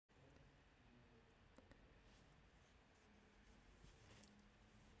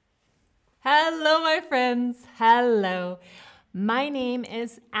Hello, my friends. Hello. My name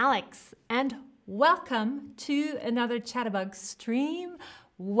is Alex, and welcome to another Chatterbug stream.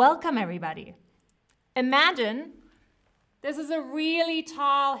 Welcome, everybody. Imagine this is a really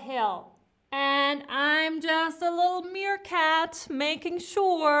tall hill, and I'm just a little meerkat making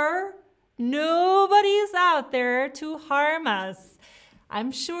sure nobody's out there to harm us.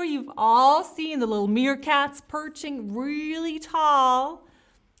 I'm sure you've all seen the little meerkats perching really tall.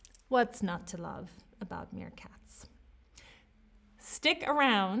 What's not to love about meerkats? Stick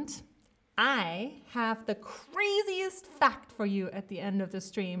around. I have the craziest fact for you at the end of the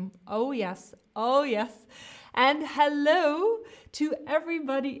stream. Oh yes, oh yes. And hello to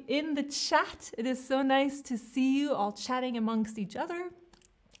everybody in the chat. It is so nice to see you all chatting amongst each other.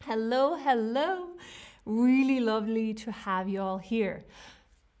 Hello, hello. Really lovely to have you all here.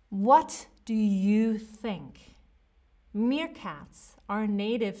 What do you think meerkats are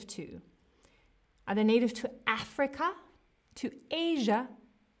native to? Are they native to Africa, to Asia,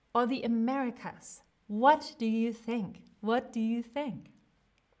 or the Americas? What do you think? What do you think?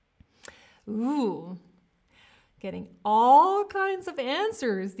 Ooh, getting all kinds of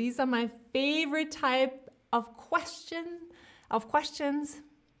answers. These are my favorite type of questions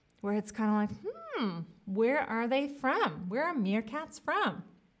where it's kind of like, where are they from? Where are meerkats from?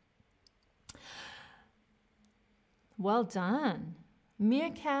 Well done.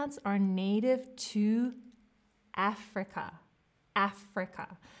 Meerkats are native to Africa.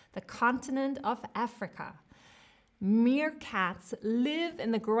 Africa, the continent of Africa. Meerkats live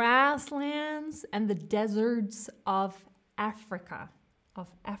in the grasslands and the deserts of Africa.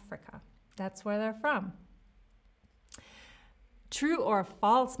 That's where they're from. True or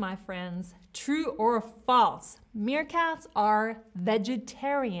false, my friends? True or false? Meerkats are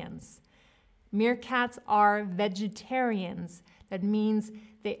vegetarians. Meerkats are vegetarians. That means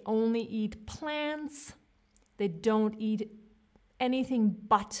they only eat plants. They don't eat anything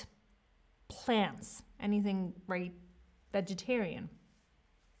but plants. Anything, right? Vegetarian.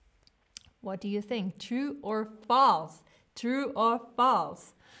 What do you think? True or false? True or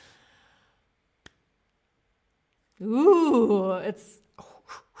false? Ooh, it's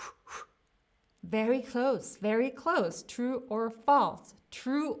very close, very close. True or false?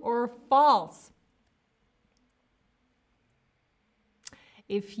 True or false?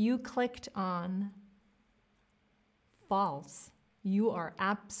 If you clicked on false, you are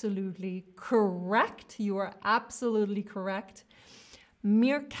absolutely correct. You are absolutely correct.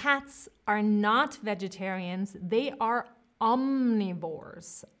 Meerkats are not vegetarians. They are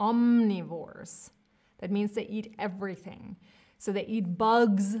omnivores. Omnivores. That means they eat everything. So they eat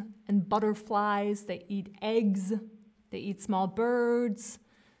bugs and butterflies. They eat eggs. They eat small birds.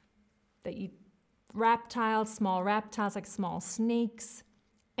 They eat reptiles, small reptiles like small snakes.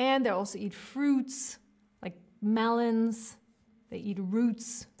 And they also eat fruits like melons. They eat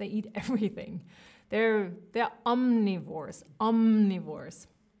roots. They eat everything. They're omnivores. Omnivores.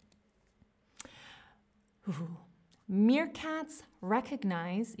 Ooh. Meerkats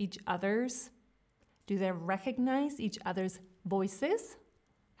recognize each other's. Do they recognize each other's voices?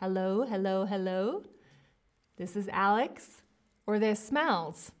 Hello, hello, hello. This is Alex. Or their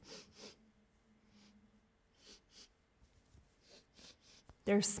smells.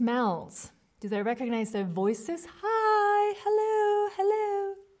 Their smells. Do they recognize their voices? Hi, hello,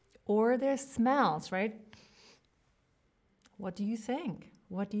 hello. Or their smells, right? What do you think?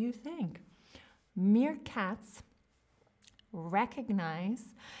 What do you think? Meerkats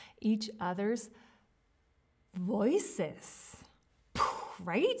recognize each other's voices.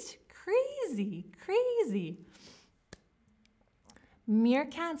 Right? Crazy, crazy.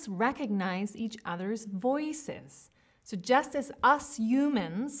 Meerkats recognize each other's voices. So just as us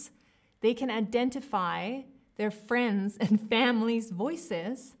humans, they can identify their friends and family's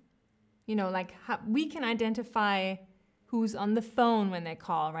voices. You know, like how we can identify who's on the phone when they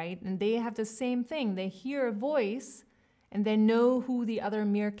call, right? And they have the same thing. They hear a voice and they know who the other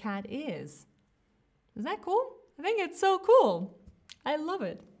meerkat is. Isn't that cool? I think it's so cool. I love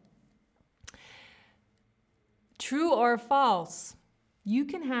it. True or false? You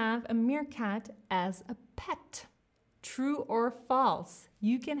can have a meerkat as a pet. True or false?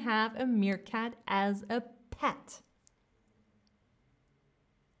 You can have a meerkat as a pet.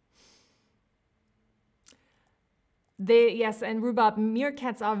 Yes, and Rhubarb,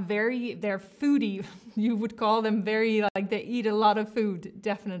 meerkats are they're foodie. You would call them very, like they eat a lot of food,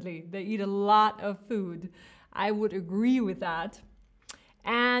 definitely. They eat a lot of food. I would agree with that.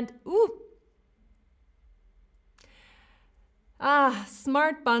 And,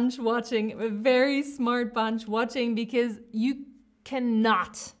 smart bunch watching, a very smart bunch watching because you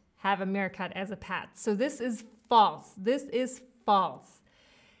cannot have a meerkat as a pet. So this is false. This is false.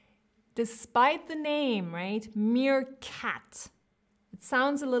 Despite the name, right? Meerkat. It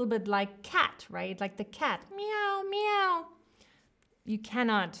sounds a little bit like cat, right? Like the cat. Meow, meow. You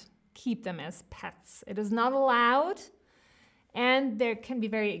cannot keep them as pets. It is not allowed. And they can be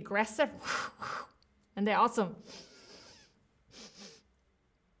very aggressive. And they also,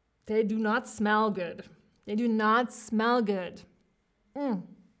 they do not smell good. They do not smell good.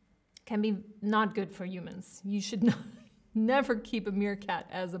 Can be not good for humans. You should not, never keep a meerkat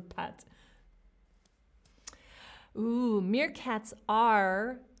as a pet. Ooh, meerkats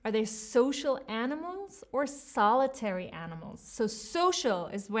are they social animals or solitary animals? So social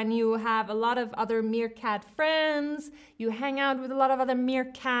is when you have a lot of other meerkat friends, you hang out with a lot of other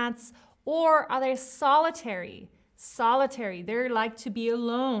meerkats, or are they solitary? Solitary, they like to be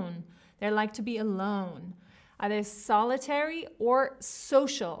alone. They like to be alone. Are they solitary or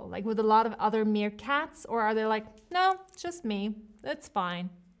social, like with a lot of other meerkats? Or are they like, no, just me, that's fine.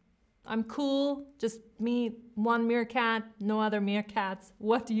 I'm cool, just me, one meerkat, no other meerkats.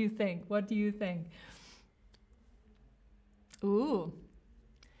 What do you think? What do you think? Ooh,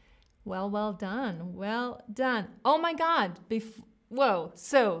 well done, well done. Oh my God, whoa,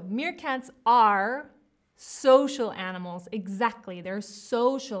 so meerkats are social animals, exactly, they're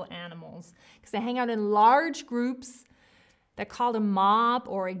social animals because they hang out in large groups. They're called a mob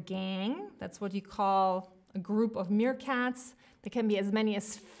or a gang. That's what you call a group of meerkats. There can be as many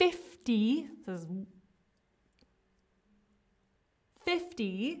as 50, so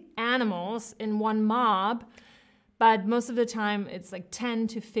 50 animals in one mob, but most of the time it's like 10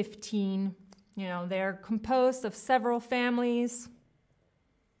 to 15. You know, they're composed of several families,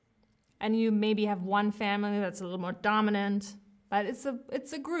 and you maybe have one family that's a little more dominant, but it's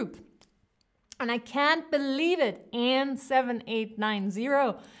a group. And I can't believe it, Anne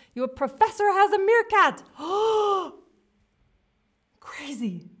 7890, your professor has a meerkat. Oh!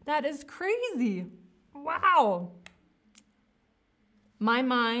 Crazy. That is crazy. Wow. My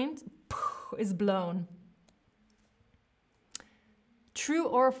mind is blown. True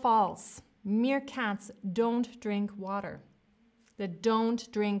or false? Meerkats don't drink water. They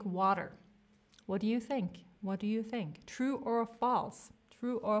don't drink water. What do you think? What do you think? True or false?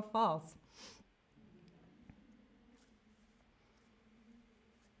 True or false?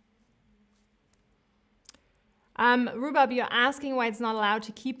 Rhubarb, you're asking why it's not allowed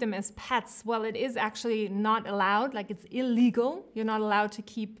to keep them as pets. Well, it is actually not allowed, like it's illegal. You're not allowed to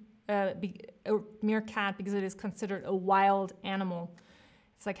keep a meerkat because it is considered a wild animal.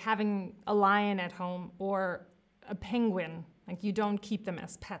 It's like having a lion at home or a penguin. Like you don't keep them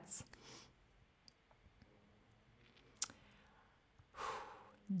as pets.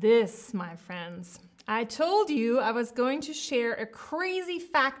 This, my friends, I told you I was going to share a crazy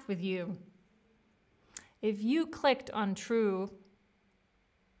fact with you. If you clicked on true,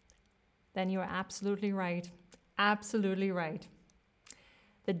 then you're absolutely right. Absolutely right.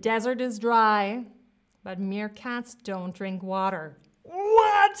 The desert is dry, but meerkats don't drink water.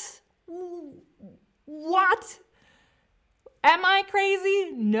 What? What? Am I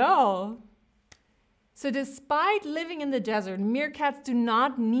crazy? No. So despite living in the desert, meerkats do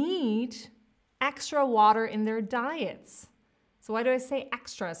not need extra water in their diets. So why do I say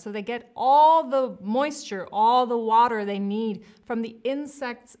extra? So they get all the moisture, all the water they need from the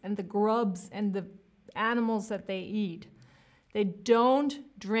insects and the grubs and the animals that they eat. They don't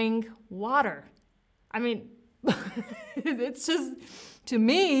drink water. I mean, it's just, to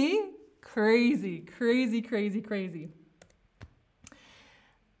me, crazy, crazy, crazy, crazy.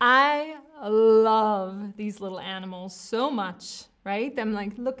 I love these little animals so much. Right? Them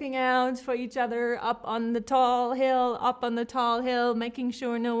like looking out for each other up on the tall hill, making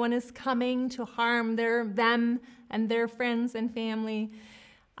sure no one is coming to harm them and their friends and family.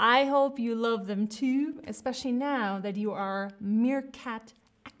 I hope you love them too, especially now that you are meerkat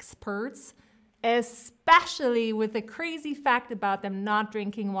experts, especially with the crazy fact about them not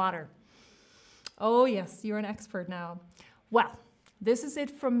drinking water. Oh yes, you're an expert now. Well, this is it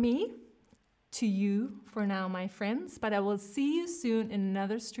from me to you for now, my friends, but I will see you soon in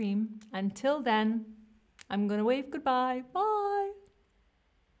another stream. Until then, I'm gonna wave goodbye. Bye.